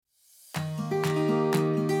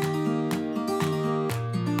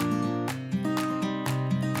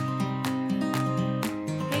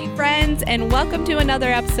friends, and welcome to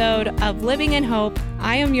another episode of Living in Hope.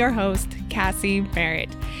 I am your host, Cassie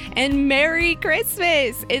Merritt. And Merry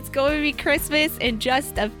Christmas! It's going to be Christmas in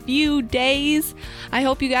just a few days. I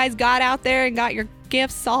hope you guys got out there and got your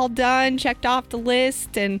gifts all done, checked off the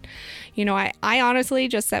list. And, you know, I honestly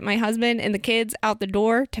just sent my husband and the kids out the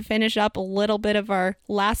door to finish up a little bit of our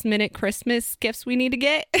last minute Christmas gifts we need to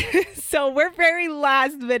get. So we're very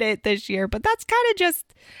last minute this year, but that's kind of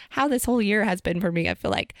just how this whole year has been for me. I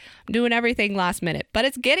feel like I'm doing everything last minute, but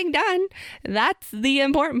it's getting done. That's the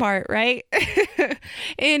important part, right?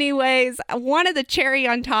 Anyways, one of the cherry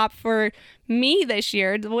on top for me this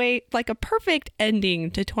year, the way like a perfect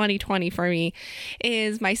ending to 2020 for me,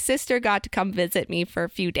 is my sister got to come visit me for a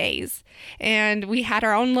few days, and we had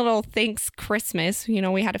our own little Christmas. You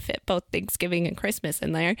know, we had to fit both Thanksgiving and Christmas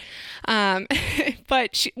in there.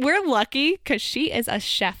 But we're lucky because she is a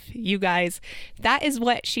chef, you guys. That is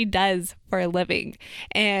what she does for a living,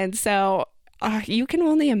 and so you can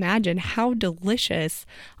only imagine how delicious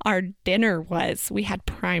our dinner was. We had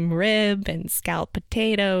prime rib and scalloped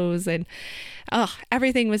potatoes, and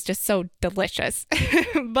everything was just so delicious.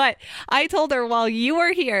 But I told her, while you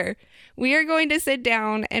are here, we are going to sit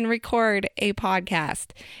down and record a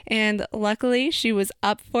podcast. And luckily, she was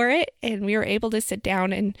up for it, and we were able to sit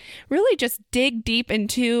down and really just dig deep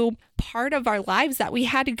into part of our lives that we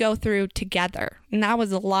had to go through together. And that was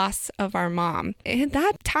the loss of our mom. And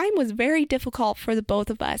that time was very difficult for the both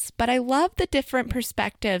of us. But I love the different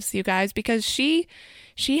perspectives, you guys, because she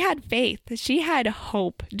had faith. She had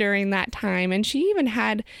hope during that time. And she even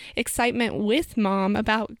had excitement with mom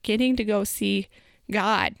about getting to go see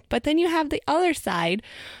God. But then you have the other side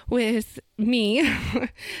with me, the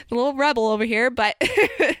little rebel over here, but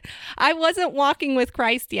I wasn't walking with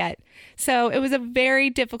Christ yet. So it was a very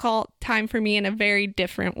difficult time for me in a very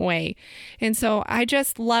different way. And so I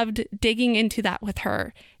just loved digging into that with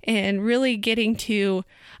her and really getting to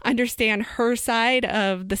understand her side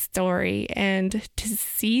of the story and to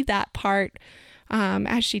see that part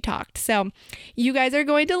as she talked. So you guys are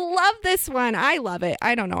going to love this one. I love it.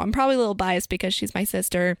 I don't know. I'm probably a little biased because she's my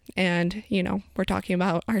sister and, you know, we're talking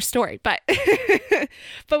about our story, but,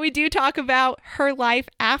 but we do talk about her life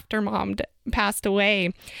after mom passed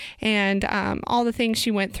away and all the things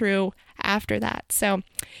she went through after that. So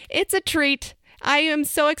it's a treat. I am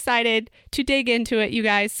so excited to dig into it, you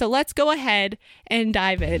guys. So let's go ahead and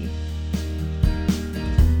dive in.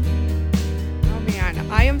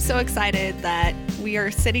 I am so excited that we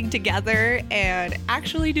are sitting together and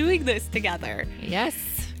actually doing this together. Yes.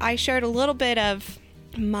 I shared a little bit of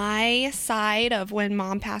my side of when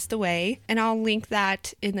mom passed away, and I'll link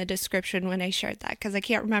that in the description when I shared that because I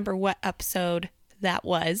can't remember what episode that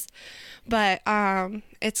was. But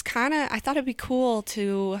it's I thought it'd be cool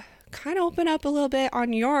to kind of open up a little bit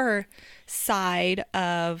on your side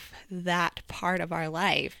of that part of our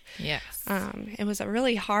life. Yes. It was a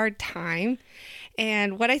really hard time.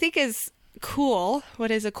 And what I think is cool,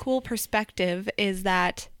 what is a cool perspective, is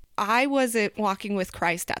that I wasn't walking with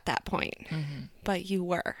Christ at that point, but you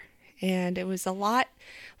were. And it was a lot,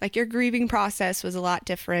 like your grieving process was a lot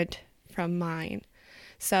different from mine.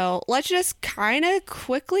 So let's just kind of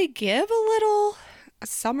quickly give a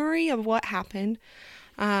summary of what happened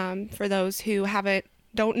for those who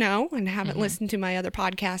don't know and haven't listened to my other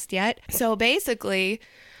podcast yet. So basically,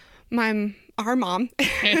 our mom,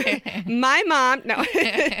 my mom, no,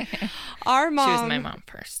 our mom. She was my mom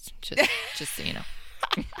first, just so you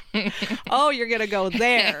know. Oh, you're going to go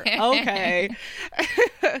there. Okay.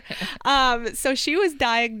 So she was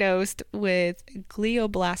diagnosed with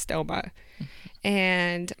glioblastoma,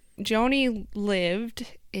 and Joni lived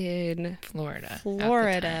in Florida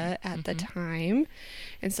at the time.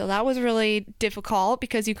 And so that was really difficult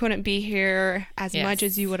because you couldn't be here as much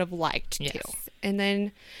as you would have liked to. And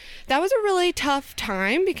then that was a really tough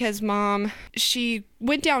time because mom, she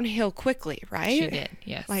went downhill quickly, right? She did,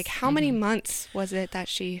 yes. Like how many months was it that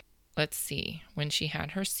she... Let's see. When she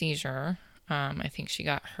had her seizure, I think she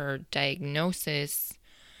got her diagnosis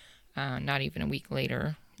not even a week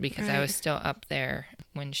later because I was still up there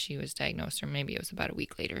when she was diagnosed, or maybe it was about a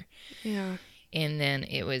week later. Yeah. And then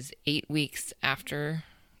it was 8 weeks after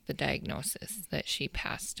the diagnosis that she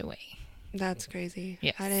passed away. That's crazy.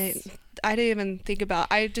 Yes. I didn't even think about,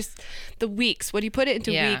 the weeks, when you put it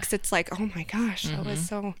into weeks, it's like, oh my gosh, that was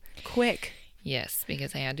so quick. Yes,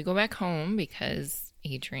 because I had to go back home because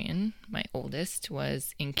Adrian, my oldest,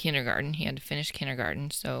 was in kindergarten. He had to finish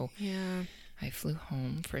kindergarten, so I flew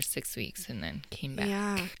home for 6 weeks and then came back.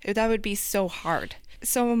 Yeah, that would be so hard.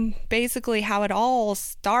 So basically how it all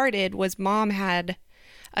started was mom had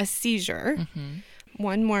a seizure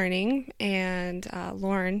one morning, and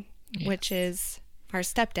Lauren, which is our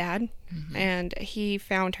stepdad, and he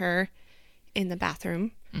found her in the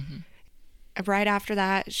bathroom. Right after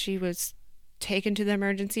that, she was taken to the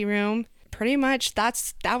emergency room. Pretty much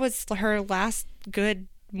that was her last good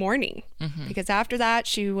morning, because after that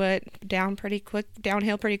she went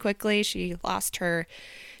downhill pretty quickly. She lost her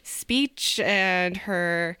speech and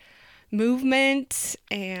her movement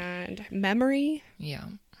and memory. Yeah.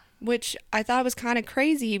 Which I thought was kind of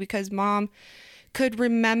crazy, because Mom could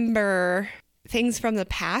remember things from the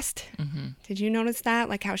past. Did you notice that?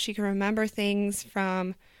 Like how she can remember things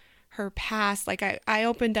from her past. Like I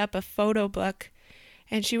opened up a photo book,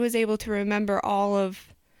 and she was able to remember all of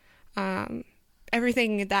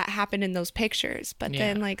everything that happened in those pictures. But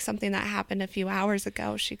then like something that happened a few hours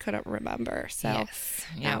ago, she couldn't remember. So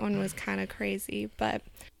that one was kind of crazy. But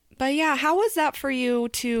yeah, how was that for you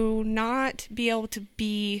to not be able to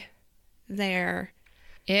be there?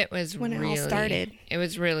 It was when really, it all started. It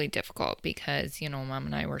was really difficult because, Mom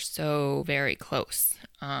and I were so very close.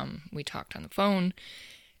 We talked on the phone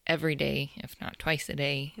every day, if not twice a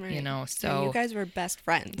day, so. Yeah, you guys were best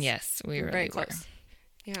friends. Yes, we really very were. close.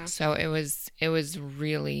 Yeah. So it was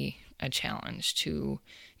really a challenge to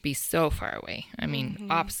be so far away. I mean,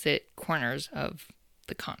 opposite corners of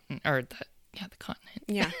the continent, or the continent.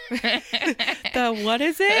 Yeah. What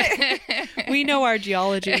is it? We know our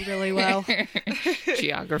geology really well.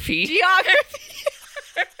 Geography.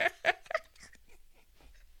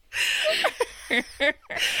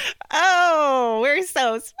 Oh, we're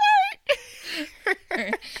so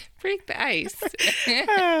smart. Break the ice.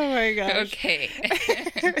 Oh my gosh. Okay.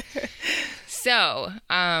 So,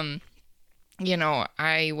 I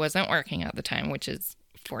wasn't working at the time, which is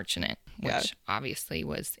fortunate, which obviously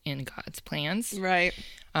was in God's plans. Right.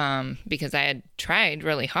 Because I had tried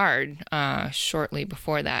really hard shortly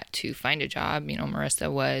before that to find a job.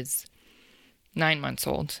 Marissa was 9 months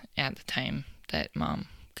old at the time that Mom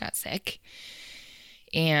got sick.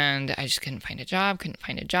 And I just couldn't find a job.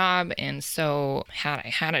 And so had I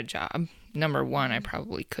had a job, number one, I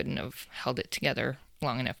probably couldn't have held it together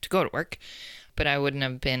long enough to go to work. But I wouldn't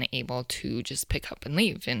have been able to just pick up and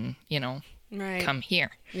leave and, right. come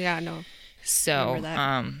here. Yeah, no. So,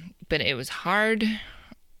 but it was hard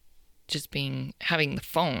just having the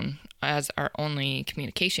phone as our only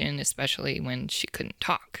communication, especially when she couldn't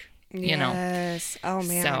talk, Yes. Oh,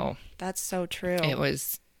 man. So that's so true. It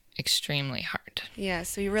was extremely hard. Yeah,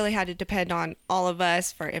 so you really had to depend on all of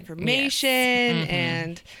us for information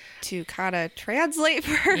and to kind of translate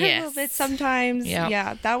for her a little bit sometimes. Yep.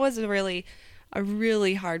 Yeah, that was a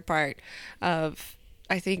really hard part of,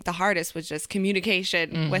 I think the hardest was just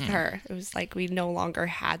communication with her. It was like we no longer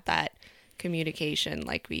had that communication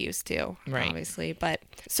like we used to, obviously. But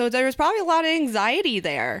so there was probably a lot of anxiety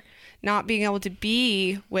there, not being able to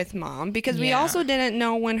be with Mom, because we also didn't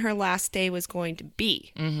know when her last day was going to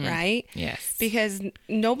be, right? Yes. Because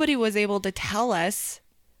nobody was able to tell us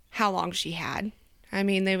how long she had. I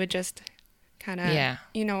mean, they would just kind of,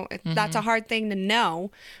 that's a hard thing to know.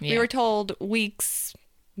 We were told weeks,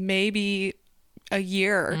 maybe a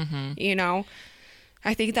year,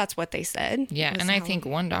 I think that's what they said. Yeah, and I think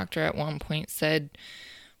one doctor at one point said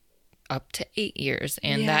up to 8 years,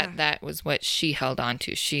 and that was what she held on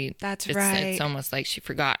to. It's almost like she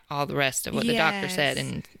forgot all the rest of what the doctor said,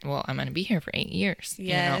 and I'm going to be here for 8 years.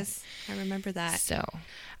 Yes, I remember that. So,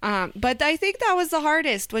 but I think that was the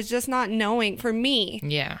hardest, was just not knowing. For me,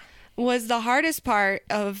 was the hardest part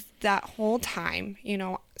of that whole time.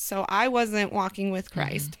 So I wasn't walking with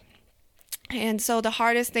Christ, and so the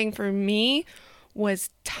hardest thing for me was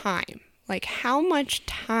time. Like, how much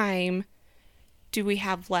time do we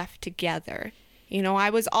have left together? I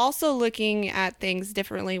was also looking at things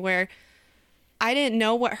differently, where I didn't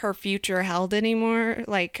know what her future held anymore.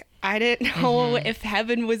 Like, I didn't know if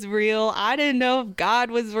heaven was real. I didn't know if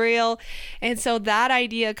God was real. And so that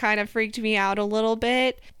idea kind of freaked me out a little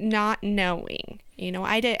bit, not knowing.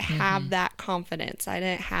 I didn't have that confidence. I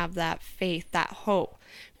didn't have that faith, that hope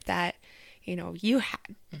that you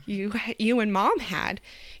had, you and Mom had.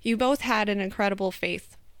 You both had an incredible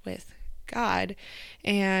faith with God.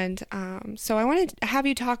 And so I wanted to have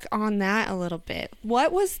you talk on that a little bit.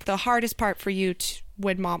 What was the hardest part for you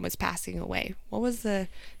when Mom was passing away? What was the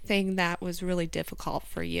thing that was really difficult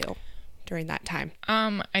for you during that time?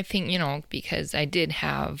 I think, because I did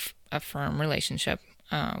have a firm relationship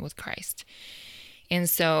with Christ. And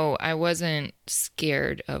so I wasn't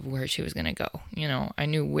scared of where she was going to go. I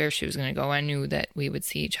knew where she was going to go. I knew that we would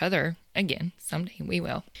see each other again. Someday we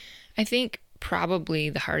will. I think probably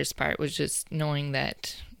the hardest part was just knowing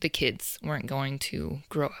that the kids weren't going to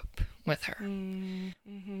grow up with her.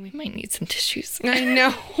 We might need some tissues. I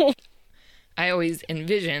know. I always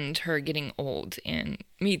envisioned her getting old and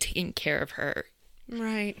me taking care of her.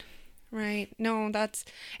 Right. No, that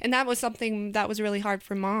was something that was really hard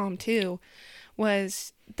for Mom too.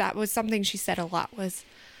 That was something she said a lot was,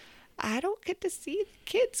 I don't get to see the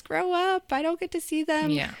kids grow up. I don't get to see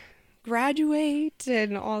them graduate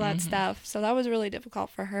and all that stuff. So that was really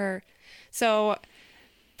difficult for her. So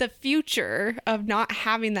the future of not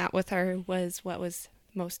having that with her was what was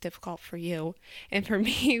most difficult for you. And for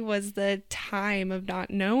me was the time of not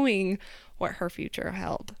knowing what her future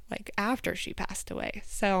held, like after she passed away.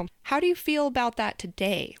 So how do you feel about that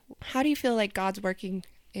today? How do you feel like God's working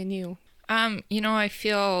in you? I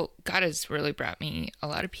feel God has really brought me a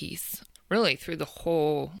lot of peace, really through the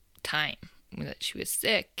whole time that she was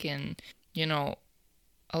sick. And,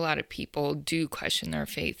 a lot of people do question their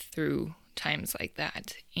faith through times like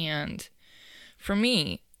that. And for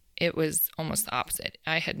me, it was almost the opposite.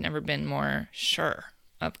 I had never been more sure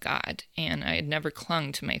of God, and I had never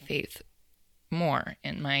clung to my faith more,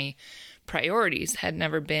 and my priorities had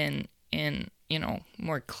never been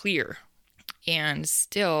more clear. And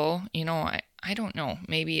still, I don't know,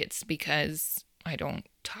 maybe it's because I don't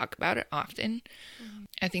talk about it often.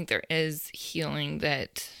 I think there is healing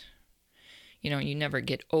that, you never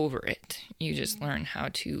get over it. You just learn how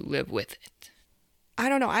to live with it. I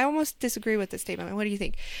don't know. I almost disagree with this statement. What do you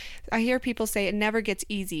think? I hear people say it never gets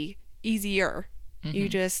easier. You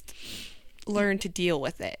just learn to deal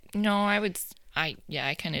with it. No, I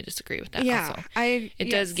kind of disagree with that also.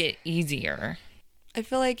 It does get easier. I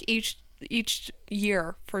feel like each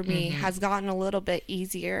year for me has gotten a little bit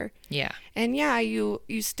easier. Yeah. And you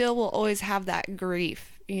still will always have that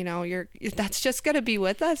grief. That's just going to be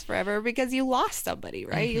with us forever because you lost somebody,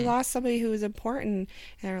 right? You lost somebody who was important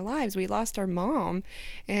in our lives. We lost our mom,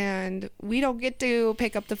 and we don't get to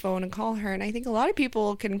pick up the phone and call her. And I think a lot of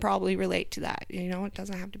people can probably relate to that. It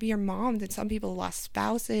doesn't have to be your mom. That some people lost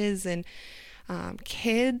spouses and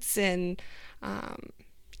kids and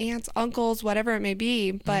aunts, uncles, whatever it may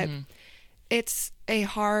be. But it's a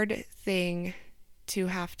hard thing to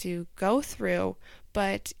have to go through,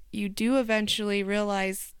 but you do eventually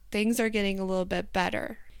realize things are getting a little bit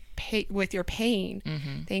better with your pain.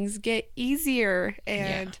 Things get easier,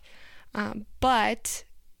 and but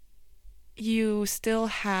you still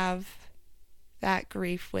have that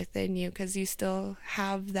grief within you because you still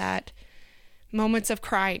have that moments of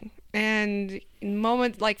crying and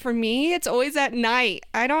moments like for me it's always at night.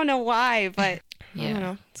 I don't know why, but I don't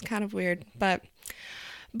know, it's kind of weird. But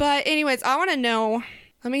anyways, I want to know,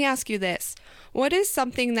 let me ask you this. What is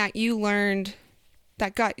something that you learned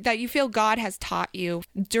that you feel God has taught you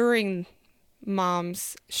during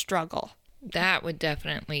Mom's struggle? That would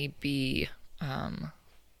definitely be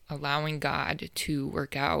allowing God to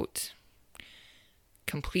work out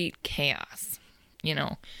complete chaos.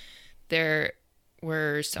 There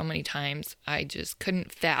were so many times I just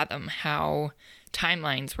couldn't fathom how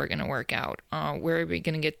timelines were going to work out. Where are we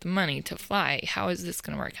going to get the money to fly? How is this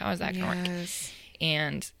going to work? How is that going to work?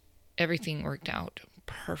 And everything worked out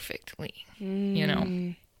perfectly,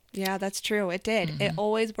 Yeah, that's true. It did. It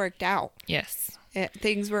always worked out. Yes.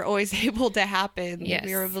 Things were always able to happen. Yes.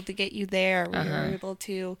 We were able to get you there. We were able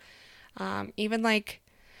to, even like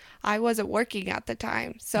I wasn't working at the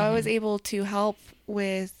time. So I was able to help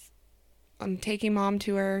with taking Mom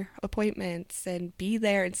to her appointments and be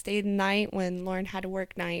there and stay the night when Lauren had to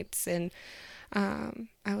work nights. And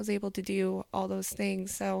I was able to do all those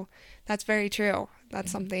things. So that's very true.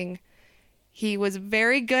 That's something he was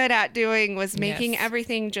very good at doing, was making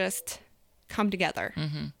everything just come together.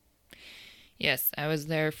 Yes, I was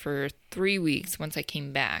there for 3 weeks. Once I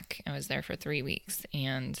came back, I was there for 3 weeks.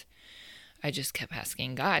 And I just kept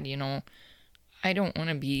asking God, I don't want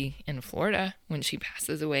to be in Florida when she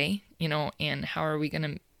passes away, and how are we going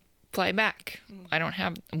to fly back? I don't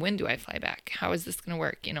have, when do I fly back? How is this going to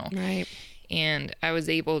work, Right. And I was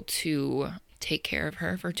able to take care of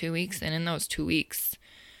her for 2 weeks. And in those 2 weeks,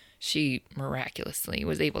 she miraculously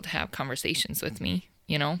was able to have conversations with me,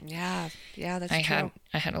 Yeah, that's true.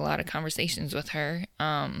 I had a lot of conversations with her.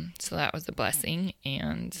 So that was a blessing.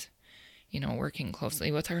 And, working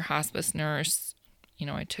closely with her hospice nurse,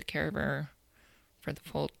 I took care of her for the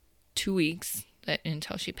full 2 weeks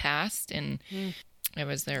until she passed. And I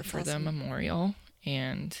was there for the memorial,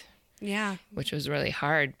 and which was really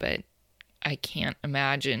hard, but I can't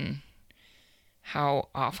imagine how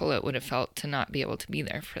awful it would have felt to not be able to be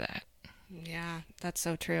there for that. Yeah, that's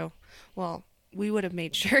so true. Well, we would have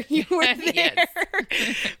made sure you were there.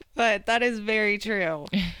 But that is very true.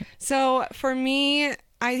 So for me,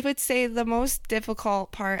 I would say the most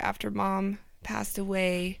difficult part after Mom passed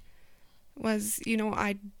away was,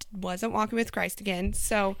 I wasn't walking with Christ again.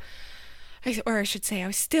 So I should say,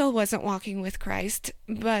 I still wasn't walking with Christ.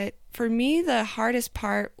 But for me, the hardest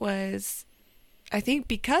part was, I think,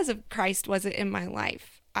 because of Christ wasn't in my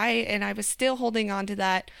life. I was still holding on to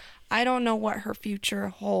that. I don't know what her future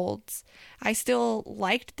holds. I still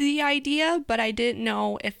liked the idea, but I didn't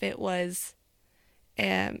know if it was,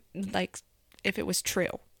 if it was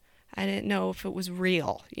true. I didn't know if it was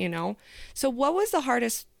real, you know? So what was the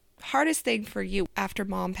hardest thing for you after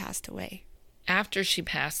Mom passed away? After she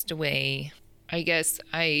passed away, I guess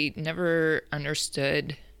I never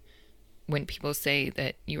understood when people say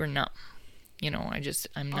that you were numb. You know,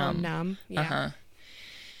 I'm numb. Oh, numb. Yeah.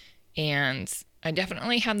 And I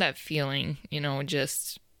definitely had that feeling, you know,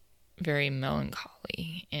 just very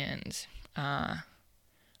melancholy. And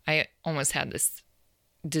I almost had this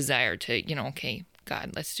desire to, you know, okay,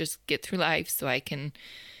 God, let's just get through life so I can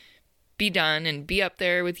be done and be up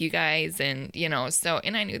there with you guys. And, you know,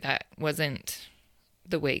 and I knew that wasn't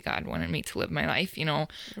the way God wanted me to live my life. You know,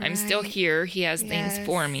 right. I'm still here. He has things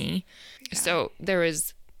for me. Yeah. So there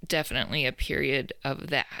was definitely a period of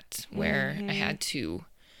that where I had to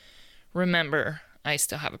remember I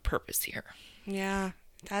still have a purpose here. Yeah,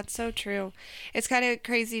 that's so true. It's kind of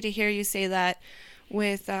crazy to hear you say that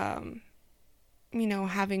with, you know,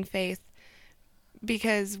 having faith,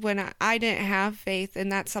 because when I didn't have faith,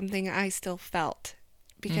 and that's something I still felt,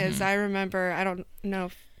 because I remember, I don't know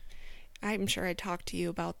if, I'm sure I talked to you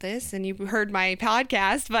about this and you heard my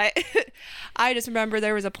podcast, but I just remember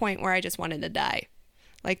there was a point where I just wanted to die.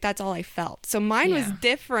 Like, that's all I felt. So mine was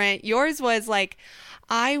different. Yours was like,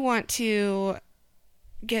 I want to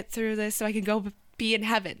get through this so I can go be in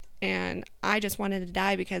heaven. And I just wanted to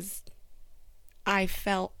die because I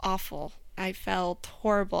felt awful. I felt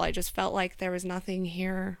horrible. I just felt like there was nothing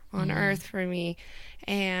here on earth for me.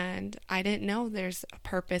 And I didn't know there's a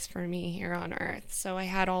purpose for me here on earth. So I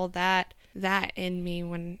had all that in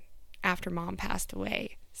me after Mom passed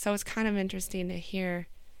away. So it's kind of interesting to hear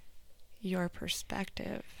your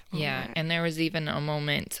perspective. Yeah, and there was even a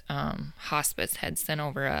moment hospice had sent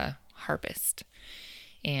over a harpist.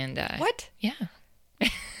 And what? Yeah.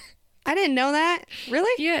 I didn't know that.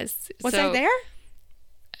 Really? Yes. Was I there?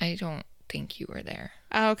 I don't think you were there.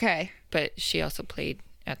 Okay. But she also played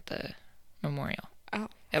at the memorial. Oh.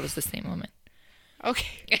 That was the same moment.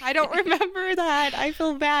 Okay. I don't remember that. I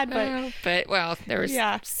feel bad, but well, there was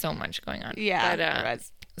so much going on. Yeah. But,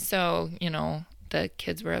 so, you know, the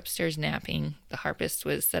kids were upstairs napping. The harpist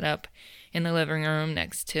was set up in the living room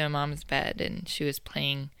next to Mom's bed, and she was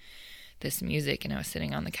playing this music, and I was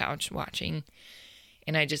sitting on the couch watching,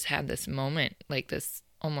 and I just had this moment, like this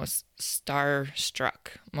almost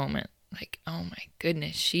star-struck moment, like, oh my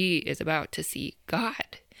goodness, she is about to see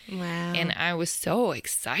God. Wow. And I was so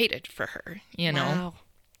excited for her, you know,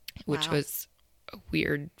 which was a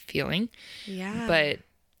weird feeling. Yeah. But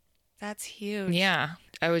that's huge. Yeah.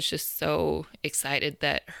 I was just so excited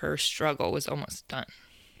that her struggle was almost done.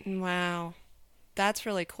 Wow. That's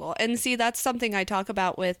really cool. And see, that's something I talk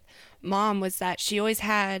about with Mom, was that she always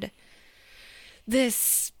had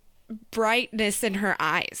this brightness in her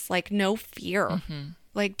eyes, like no fear.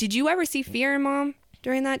 Like, did you ever see fear in Mom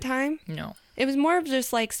during that time? No. It was more of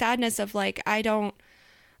just like sadness of like, I don't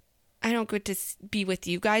get to be with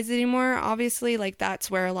you guys anymore. Obviously, like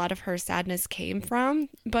that's where a lot of her sadness came from.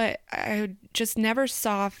 But I just never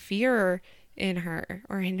saw fear in her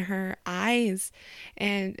or in her eyes.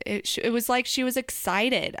 And it was like she was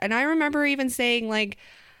excited. And I remember even saying like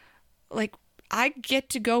I get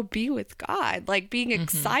to go be with God, like being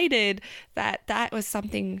excited that was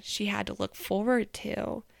something she had to look forward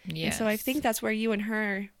to. Yes. And so I think that's where you and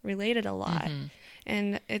her related a lot.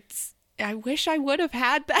 And I wish I would have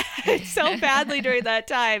had that so badly during that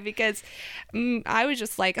time, because I was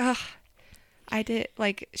just like,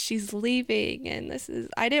 she's leaving, and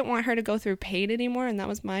I didn't want her to go through pain anymore. And that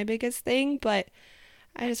was my biggest thing. But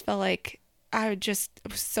I just felt like I was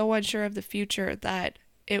so unsure of the future that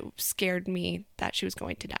it scared me that she was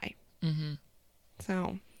going to die.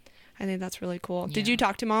 So I think that's really cool. Yeah. Did you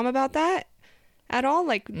talk to Mom about that at all?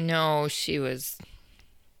 Like, no, she was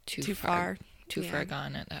too far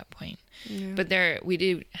gone at that point. Yeah. But we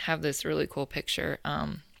do have this really cool picture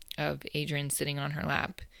of Adrian sitting on her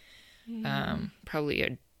lap, probably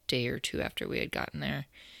a day or two after we had gotten there.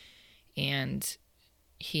 And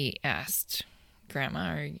he asked,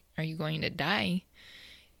 Grandma, are you going to die?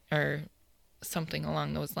 Or something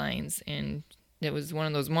along those lines. And it was one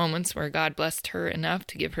of those moments where God blessed her enough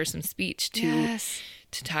to give her some speech to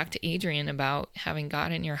to talk to Adrian about having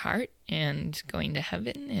God in your heart and going to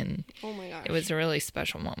heaven. And oh my gosh, it was a really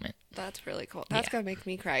special moment. That's really cool. That's Yeah. going to make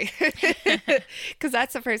me cry. Because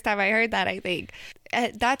that's the first time I heard that, I think.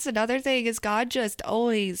 That's another thing is God just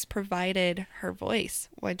always provided her voice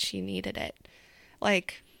when she needed it.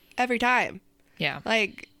 Like, every time. Yeah.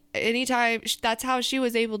 Like, anytime. That's how she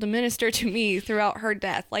was able to minister to me throughout her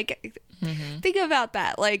death. Like, think about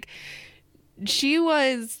that. Like, she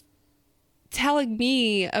was telling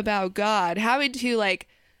me about God, having to, like,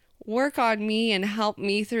 work on me and help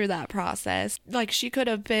me through that process. Like, she could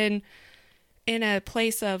have been in a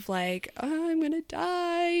place of like, oh, I'm gonna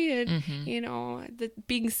die, and you know,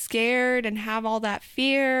 being scared and have all that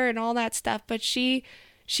fear and all that stuff, but she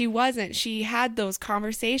wasn't. She had those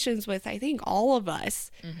conversations with, I think, all of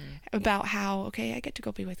us about how, okay, I get to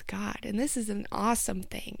go be with God, and this is an awesome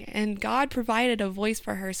thing, and God provided a voice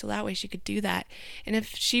for her so that way she could do that. And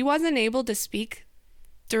if she wasn't able to speak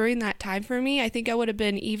during that time for me, I think I would have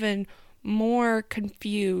been even more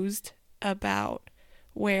confused about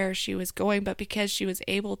where she was going. But because she was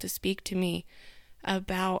able to speak to me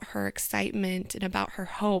about her excitement and about her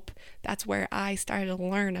hope, that's where I started to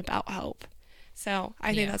learn about hope. So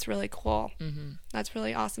I think that's really cool. That's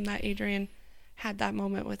really awesome that Adrian had that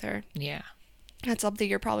moment with her. Yeah. That's something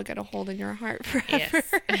you're probably going to hold in your heart forever.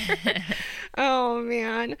 Yes. Oh,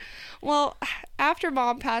 man. Well, after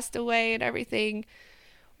Mom passed away and everything,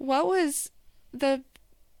 what was the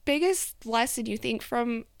biggest lesson you think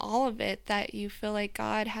from all of it that you feel like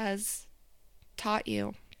God has taught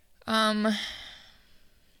you? Is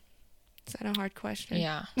that a hard question?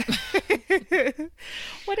 Yeah.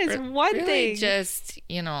 What is one really thing? Just,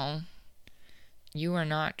 you know, you are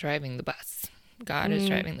not driving the bus. God is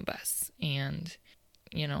driving the bus. And,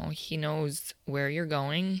 you know, he knows where you're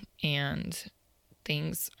going, and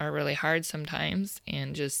things are really hard sometimes,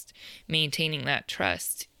 and just maintaining that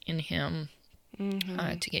trust in him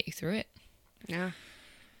to get you through it. Yeah.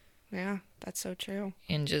 Yeah, that's so true.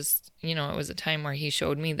 And just, you know, it was a time where he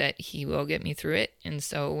showed me that he will get me through it. And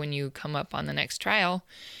so when you come up on the next trial,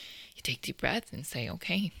 you take a deep breath and say,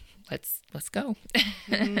 okay, let's go.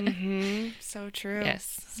 So true.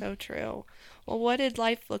 Yes. So true. Well, what did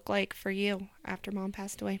life look like for you after Mom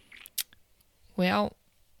passed away? Well,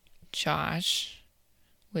 Josh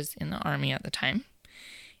was in the Army at the time,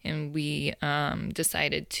 and we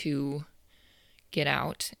decided to get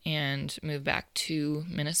out and move back to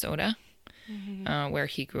Minnesota, where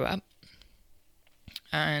he grew up.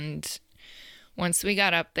 And once we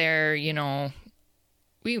got up there, you know,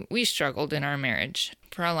 we struggled in our marriage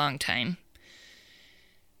for a long time.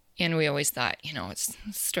 And we always thought, you know, it's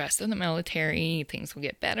stress of the military, things will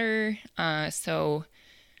get better. So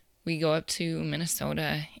we go up to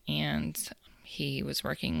Minnesota, and he was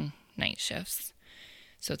working night shifts.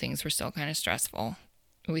 So things were still kind of stressful.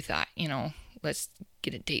 We thought, you know, let's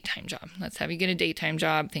get a daytime job. Let's have you get a daytime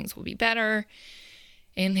job. Things will be better.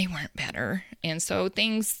 And they weren't better. And so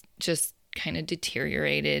things just kind of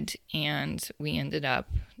deteriorated, and we ended up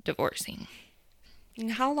divorcing.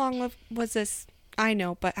 And how long was this? I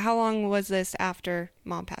know, but how long was this after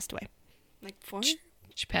Mom passed away? Like 4?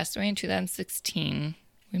 She passed away in 2016.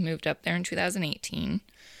 We moved up there in 2018.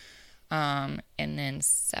 And then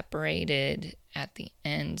separated at the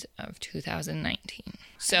end of 2019.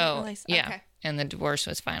 So, yeah. Okay. And the divorce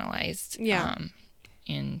was finalized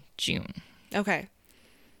in June. Okay.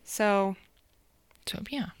 So,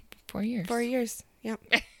 yeah, 4 years. 4 years. Yep.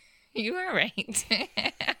 You are right.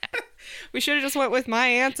 We should have just went with my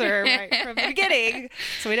answer right from the beginning,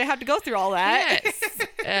 so we didn't have to go through all that.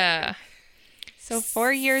 Yes. So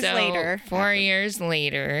 4 years later. 4 years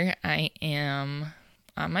later, I am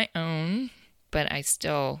on my own, but I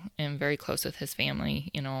still am very close with his family.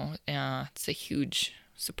 You know, it's a huge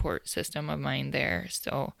support system of mine there.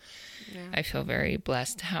 So I feel very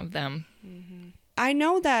blessed to have them. I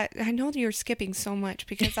know that you're skipping so much,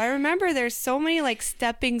 because I remember there's so many like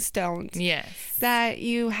stepping stones Yes. that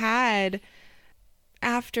you had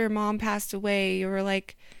after Mom passed away. You were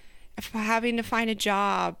like having to find a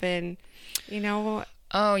job, and you know.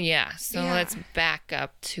 Oh yeah. So Yeah. let's back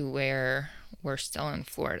up to where we're still in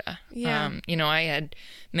Florida. Yeah. You know, I had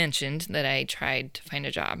mentioned that I tried to find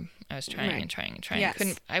a job. I was trying and trying and trying.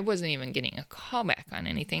 Yes. I wasn't even getting a call back on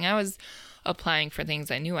anything. I was applying for things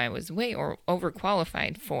I knew I was way or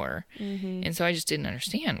overqualified for. And so I just didn't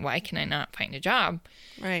understand, why can I not find a job?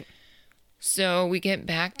 Right. So we get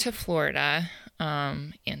back to Florida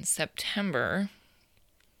in September.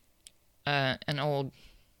 An old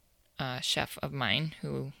chef of mine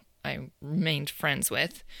who I remained friends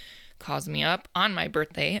with calls me up on my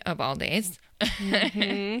birthday of all days.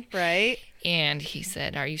 Right. And he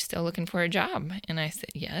said, "Are you still looking for a job?" And I said,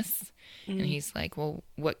 "Yes." And he's like, "Well,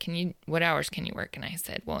 what hours can you work?" And I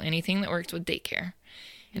said, "Well, anything that works with daycare."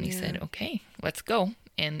 And he said, "Okay, let's go."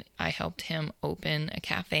 And I helped him open a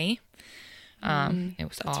cafe. It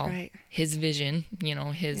was all his vision,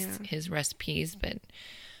 his recipes, but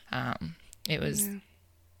it was,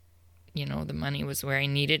 the money was where I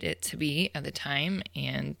needed it to be at the time,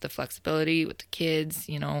 and the flexibility with the kids,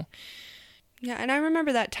 Yeah, and I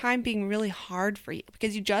remember that time being really hard for you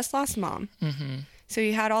because you just lost mom. So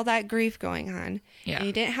you had all that grief going on. Yeah. And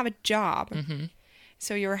you didn't have a job.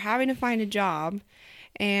 So you were having to find a job.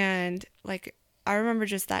 And, like, I remember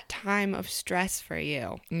just that time of stress for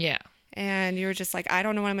you. Yeah. And you were just like, I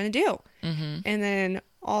don't know what I'm going to do. And then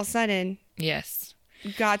all of a sudden, yes,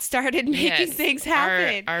 God started making things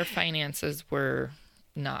happen. Our finances were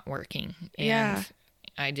not working. And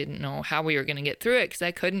I didn't know how we were going to get through it because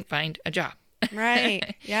I couldn't find a job.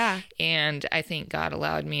 Right. Yeah. And I think God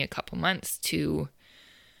allowed me a couple months to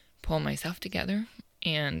pull myself together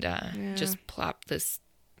and just plop this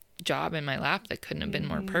job in my lap that couldn't have been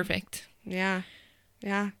more perfect. Yeah.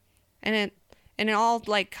 Yeah. And it all,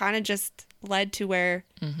 like, kind of just led to where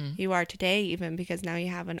you are today, even because now you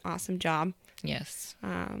have an awesome job. Yes.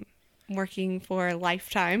 Working for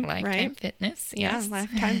Lifetime, right? Fitness. Yeah, Yes.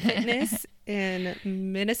 Lifetime Fitness in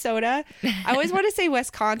Minnesota. I always want to say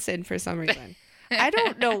Wisconsin for some reason. I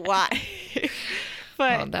don't know why.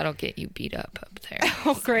 But Well, that'll get you beat up there.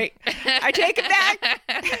 oh, great. I take it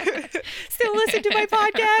back. Still listen to my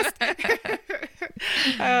podcast.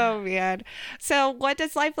 Oh, man. So what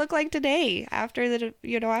does life look like today after the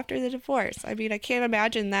divorce? I mean, I can't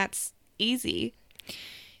imagine that's easy.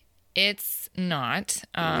 It's not.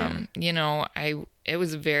 It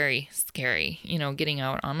was very scary, getting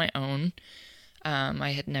out on my own.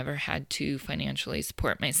 I had never had to financially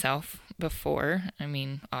support myself before. I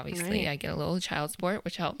mean, obviously, I get a little child support,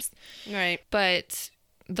 which helps. Right. But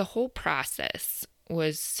the whole process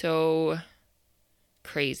was so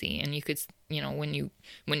crazy. And you could, when you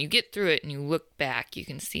get through it and you look back, you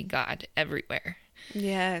can see God everywhere.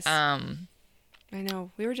 Yes. I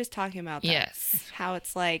know. We were just talking about that. Yes. How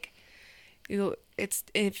it's like, it's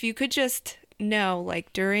if you could just know,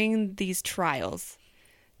 like, during these trials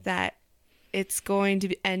that it's going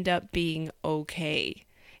to end up being okay.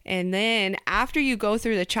 And then after you go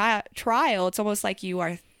through the trial, it's almost like you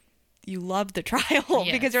love the trial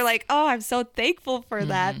because you're like, oh, I'm so thankful for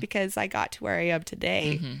that because I got to where I am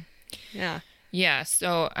today. Yeah. Yeah.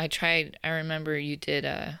 So I remember you did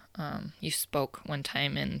you spoke one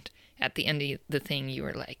time, and at the end of the thing, you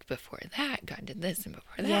were like, before that, God did this, and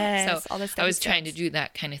before that. Yes, so all this I was trying to do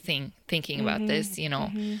that kind of thing, thinking about this,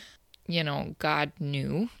 God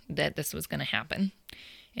knew that this was going to happen,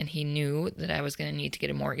 and he knew that I was going to need to get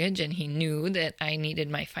a mortgage, and he knew that I needed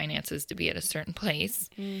my finances to be at a certain place.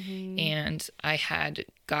 And I had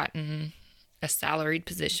gotten a salaried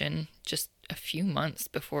position just a few months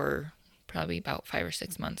before, probably about 5 or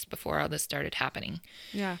 6 months before all this started happening.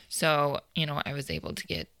 Yeah. So, I was able to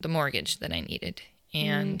get the mortgage that I needed,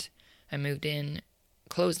 and I moved in,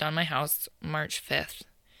 closed on my house March 5th.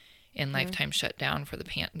 And Lifetime shut down for the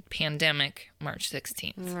pandemic March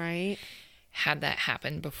 16th. Right. Had that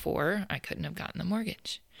happened before, I couldn't have gotten the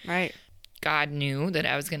mortgage. Right. God knew that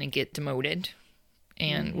I was going to get demoted,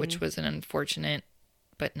 and which was an unfortunate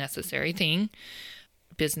but necessary thing.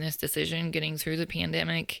 Business decision getting through the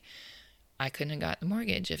pandemic. I couldn't have got the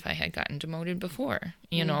mortgage if I had gotten demoted before,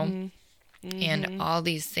 and all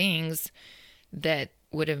these things that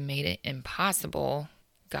would have made it impossible.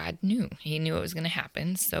 God knew. He knew it was going to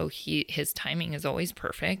happen. So his timing is always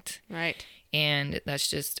perfect. Right. And that's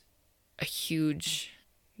just a huge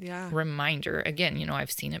reminder. Again, I've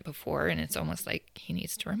seen it before, and it's almost like he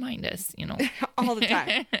needs to remind us, all the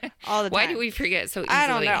time. All the time. Why do we forget so easily? I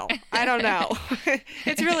don't know.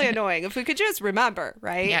 It's really annoying. If we could just remember,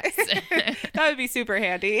 right? Yes. That would be super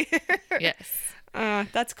handy. Yes.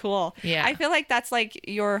 That's cool. Yeah. I feel like that's like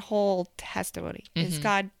your whole testimony is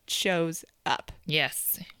God shows up.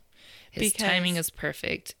 Yes. His timing is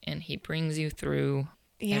perfect, and he brings you through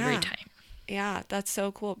every time. Yeah, that's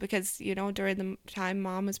so cool because, during the time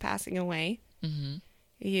Mom was passing away,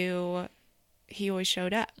 he always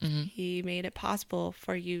showed up. He made it possible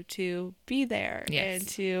for you to be there and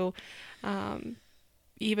to,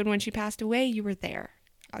 even when she passed away, you were there.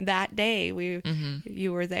 On that day,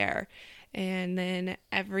 you were there. And then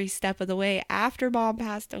every step of the way after Mom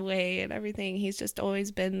passed away and everything, he's just always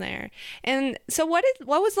been there. And so what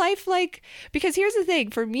was life like? Because here's the thing.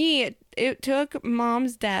 For me, it took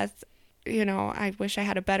Mom's death I wish I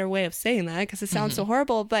had a better way of saying that because it sounds so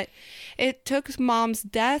horrible, but it took Mom's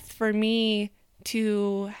death for me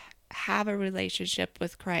to have a relationship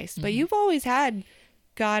with Christ. But you've always had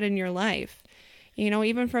God in your life,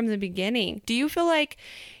 even from the beginning. Do you feel like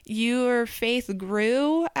your faith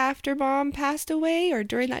grew after Mom passed away or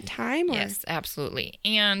during that time? Or? Yes, absolutely.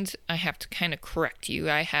 And I have to kind of correct you.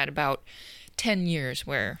 I had about 10 years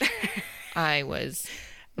where I was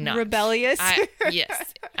not rebellious.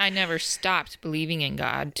 Yes. I never stopped believing in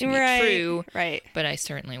God to be true. Right. But I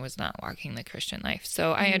certainly was not walking the Christian life.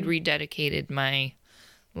 So I had rededicated my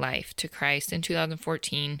life to Christ in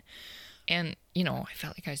 2014. And, I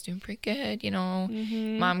felt like I was doing pretty good.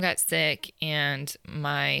 Mom got sick and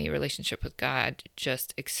my relationship with God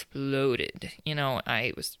just exploded.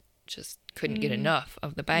 I was just couldn't get enough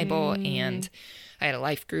of the Bible. And I had a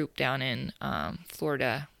life group down in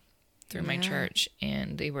Florida through my church,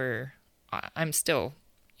 and I'm still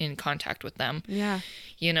in contact with them. Yeah.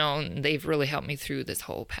 They've really helped me through this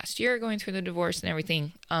whole past year going through the divorce and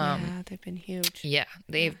everything. They've been huge. Yeah,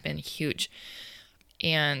 they've been huge.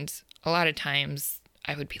 And a lot of times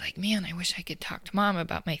I would be like, man, I wish I could talk to Mom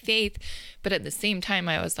about my faith. But at the same time,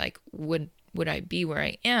 I was like, would I be where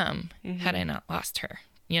I am had I not lost her?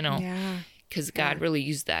 Yeah. Because God really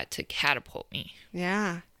used that to catapult me.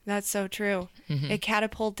 Yeah. That's so true. It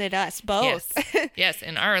catapulted us both. Yes,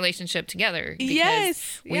 in our relationship together. Because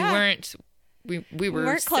yes. we weren't civil.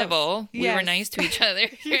 Close. We were nice to each other.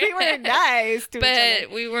 We were nice to each other.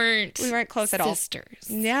 But we weren't close at all. Sisters.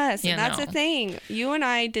 Yes, and that's the thing. You and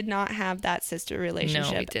I did not have that sister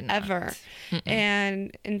relationship we did not. ever.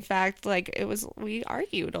 And in fact, we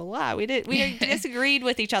argued a lot. We disagreed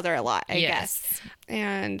with each other a lot, I guess.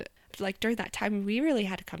 And during that time, we really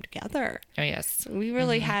had to come together. Oh, yes. We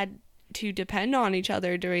really had to depend on each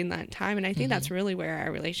other during that time. And I think that's really where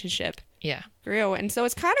our relationship grew. And so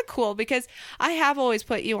it's kind of cool because I have always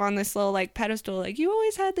put you on this little pedestal. You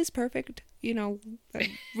always had this perfect,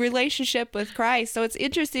 relationship with Christ. So it's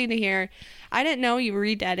interesting to hear. I didn't know you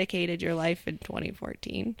rededicated your life in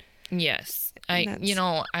 2014. Yes. I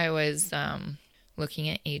was looking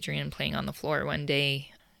at Adrian playing on the floor one day.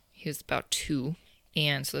 He was about 2.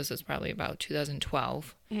 And so this was probably about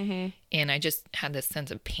 2012. And I just had this sense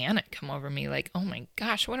of panic come over me. Like, oh my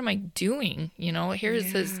gosh, what am I doing?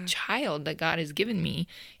 Here's this child that God has given me,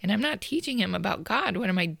 and I'm not teaching him about God. What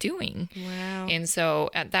am I doing? Wow. And so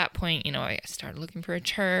at that point, I started looking for a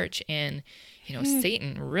church, and,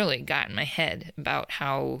 Satan really got in my head about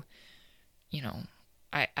how,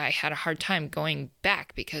 I had a hard time going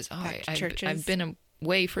back because, I've been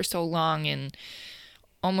away for so long, and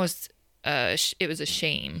almost... it was a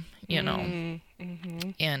shame, and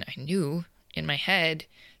I knew in my head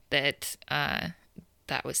that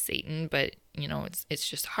that was Satan, but it's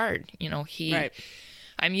just hard.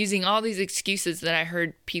 I'm using all these excuses that I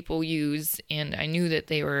heard people use, and I knew that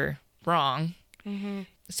they were wrong.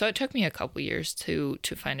 So it took me a couple years to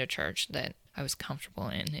find a church that I was comfortable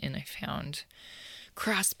in, and I found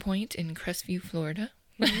Cross Point in Crestview, Florida.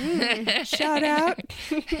 Shout out.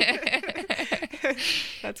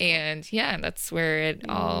 That's cool. And that's where it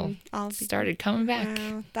all started coming back.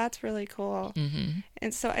 Wow, that's really cool.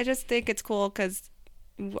 And so I just think it's cool because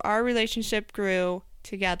our relationship grew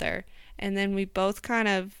together, and then we both kind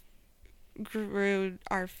of grew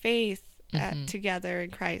our faith together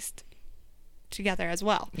in Christ together as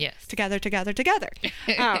well. Yes. Together.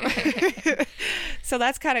 So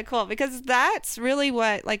that's kind of cool because that's really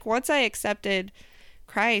what, once I accepted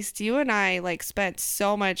Christ, you and I spent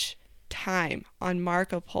so much time on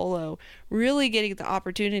Marco Polo, really getting the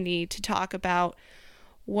opportunity to talk about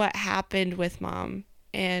what happened with Mom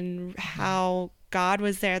and how God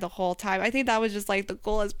was there the whole time. I think that was just the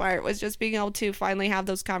coolest part, was just being able to finally have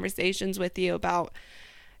those conversations with you about,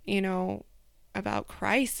 about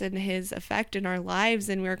Christ and his effect in our lives.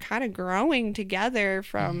 And we were kind of growing together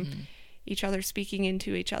from each other, speaking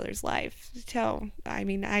into each other's life. So,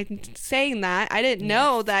 I'm saying that. I didn't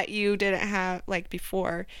know that you didn't have,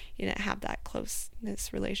 before, you didn't have that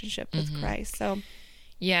closeness relationship with Christ. So,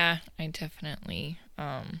 yeah, I definitely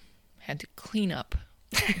had to clean up.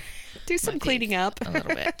 Do some cleaning up. A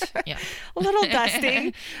little bit, yeah. A little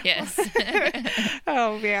dusting. Yes.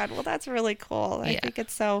 Oh, man. Well, that's really cool. I think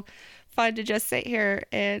it's so fun to just sit here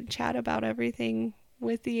and chat about everything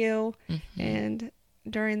with you and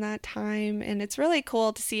during that time. And it's really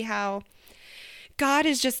cool to see how God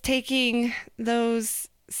is just taking those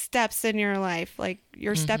steps in your life,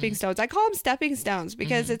 your stepping stones. I call them stepping stones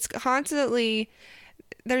because it's constantly,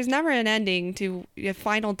 there's never an ending to a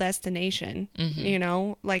final destination,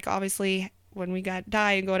 obviously when we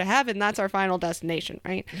die and go to heaven, that's our final destination,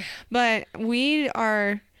 right? But we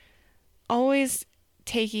are always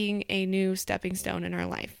taking a new stepping stone in our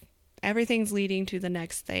life. Everything's leading to the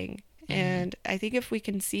next thing. And I think if we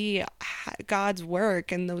can see God's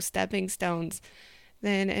work and those stepping stones,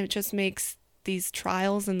 then it just makes these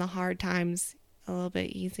trials and the hard times a little bit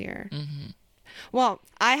easier. Well,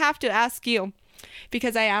 I have to ask you,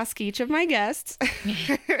 because I ask each of my guests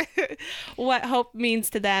what hope means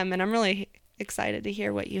to them. And I'm really excited to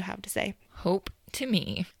hear what you have to say. Hope to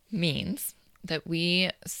me means that we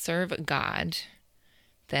serve a God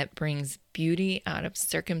that brings beauty out of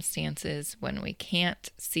circumstances when we can't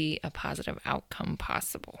see a positive outcome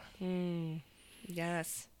possible.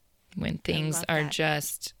 Yes. When things are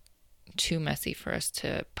just too messy for us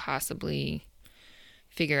to possibly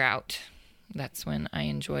figure out. That's when I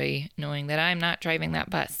enjoy knowing that I'm not driving that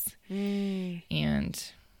bus and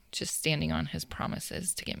just standing on his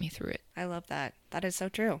promises to get me through it. I love that. That is so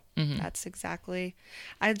true. That's exactly.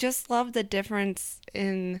 I just love the difference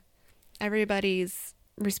in everybody's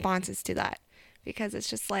responses to that, because it's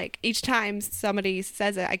just like each time somebody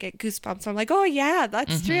says it, I get goosebumps. I'm like, oh yeah,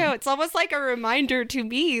 that's true. It's almost like a reminder to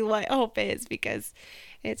me what hope is, because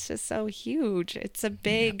it's just so huge. It's a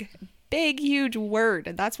big, huge word.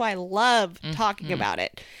 And that's why I love talking about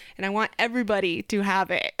it. And I want everybody to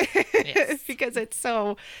have it because it's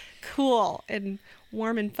so cool and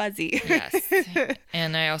warm and fuzzy. Yes.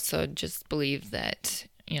 And I also just believe that,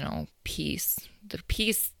 peace, the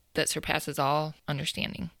peace that surpasses all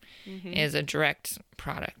understanding is a direct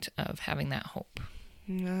product of having that hope.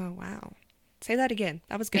 Oh, wow. Say that again.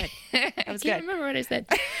 That was good. That was good. I can't remember what I said.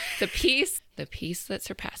 The peace that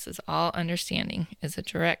surpasses all understanding is a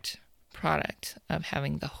direct product of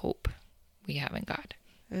having the hope we have in God.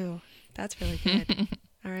 Oh, that's really good.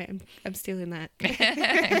 All right, I'm stealing that.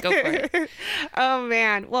 Go for it. Oh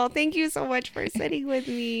man. Well, thank you so much for sitting with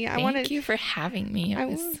me. Thank you for having me. It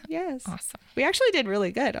was yes. awesome. We actually did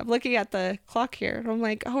really good. I'm looking at the clock here and I'm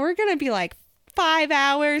like, oh, we're gonna be like 5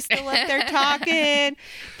 hours still up there talking.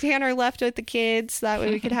 Tanner left with the kids so that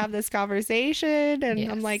way we could have this conversation. And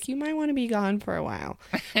I'm like, you might want to be gone for a while.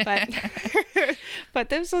 But but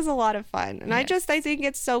this was a lot of fun. And I think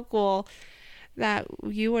it's so cool that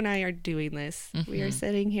you and I are doing this. We are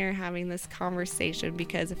sitting here having this conversation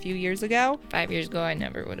because a few years ago, 5 years ago, I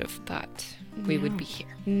never would have thought we would be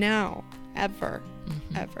here. No, ever.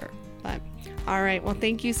 But all right. Well,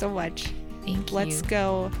 thank you so much. Thank you. Let's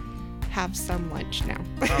go have some lunch now.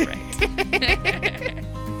 All right.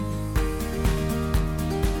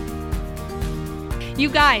 You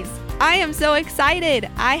guys, I am so excited.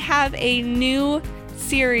 I have a new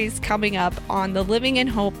series coming up on the Living in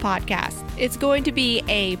Hope podcast. It's going to be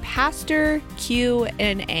a pastor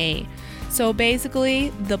Q&A. So basically,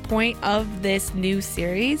 the point of this new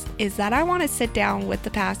series is that I want to sit down with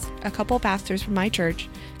a couple pastors from my church,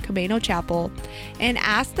 Camino Chapel, and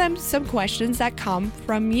ask them some questions that come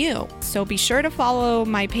from you. So be sure to follow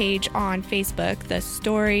my page on Facebook, the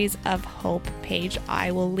Stories of Hope page.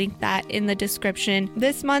 I will link that in the description.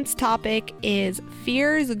 This month's topic is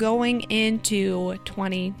fears going into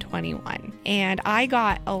 2021. And I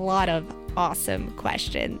got a lot of awesome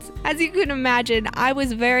questions. As you can imagine, I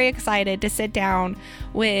was very excited to sit down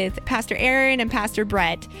with Pastor Aaron and Pastor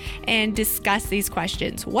Brett and discuss these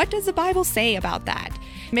questions. What does the Bible say about that?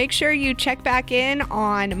 Make sure you check back in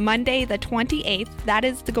on Monday the 28th. That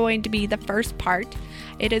is going to be the first part.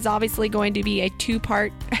 It is obviously going to be a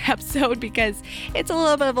 2-part episode because it's a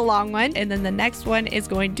little bit of a long one. And then the next one is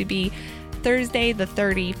going to be Thursday the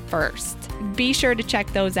 31st. Be sure to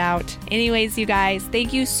check those out. Anyways, you guys,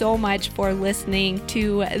 thank you so much for listening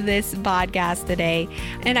to this podcast today.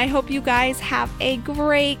 And I hope you guys have a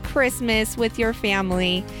great Christmas with your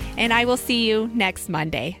family. And I will see you next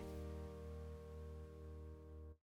Monday.